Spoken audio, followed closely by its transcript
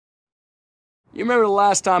You remember the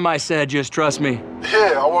last time I said just trust me?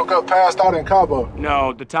 Yeah, I woke up passed out in Cabo.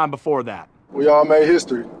 No, the time before that. We all made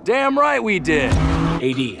history. Damn right we did.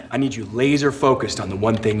 AD, I need you laser focused on the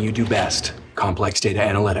one thing you do best. Complex data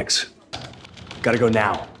analytics. Gotta go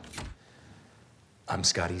now. I'm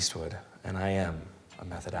Scott Eastwood, and I am a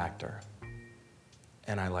method actor.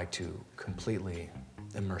 And I like to completely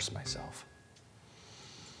immerse myself.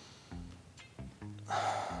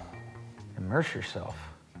 Immerse yourself.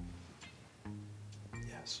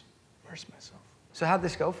 Yes, immerse myself. So how'd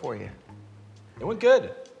this go for you? It went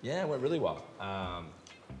good. Yeah, it went really well.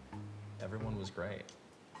 Everyone was great,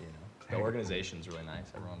 you know. The organization's really nice.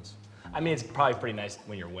 I mean, it's probably pretty nice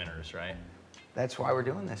when you're winners, right? That's why we're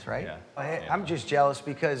doing this, right? Yeah. I'm just jealous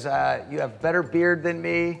because you have better beard than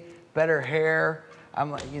me, better hair.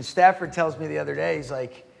 Stafford tells me the other day,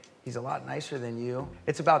 he's a lot nicer than you.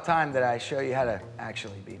 It's about time that I show you how to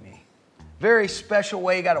actually be me. Very special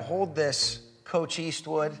way you got to hold this, Coach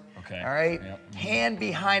Eastwood. Okay. All right? Yep. Hand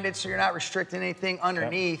behind it so you're not restricting anything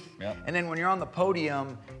underneath. Yep. And then when you're on the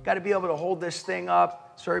podium, got to be able to hold this thing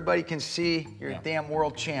up so everybody can see you're a damn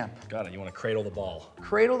world champ. Got it. You want to cradle the ball.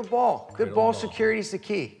 Cradle the ball. Good Cradle ball the ball. security is the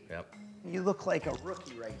key. Yep. You look like a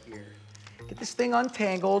rookie right here. Get this thing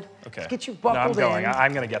untangled. Okay. Get you buckled No, I'm going. in.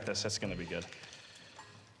 I'm going to get this. It's going to be good.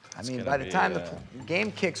 I mean, by the time the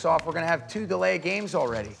game kicks off, we're going to have 2 delay games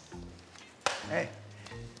already. Hey,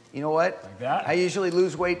 you know what? Like that? I usually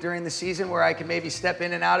lose weight during the season where I can maybe step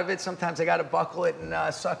in and out of it. Sometimes I got to buckle it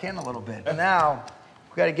and suck in a little bit. But now,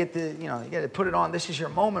 we got to get the, you got to put it on. This is your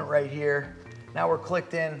moment right here. Now we're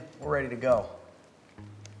clicked in. We're ready to go.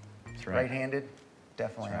 That's right. Right-handed?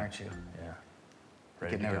 Definitely, aren't you? Yeah. It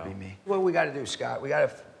could never be me. What we got to do, Scott? We got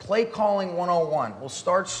to play calling 101. We'll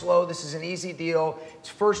start slow. This is an easy deal. It's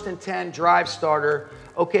 1st and 10, drive starter.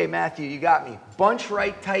 Okay, Matthew, you got me. Bunch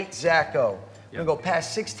right tight, Zacho. We're going to go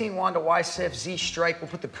past 16-1 to Y-Sif, Z-strike. We'll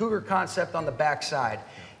put the Cougar concept on the backside.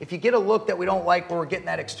 If you get a look that we don't like where we're getting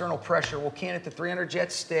that external pressure, we'll can it to 300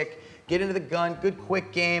 jet stick, get into the gun, good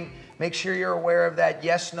quick game. Make sure you're aware of that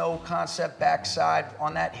yes-no concept backside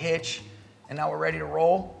on that hitch. And now we're ready to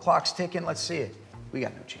roll. Clock's ticking. Let's see it. We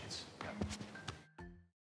got no chance.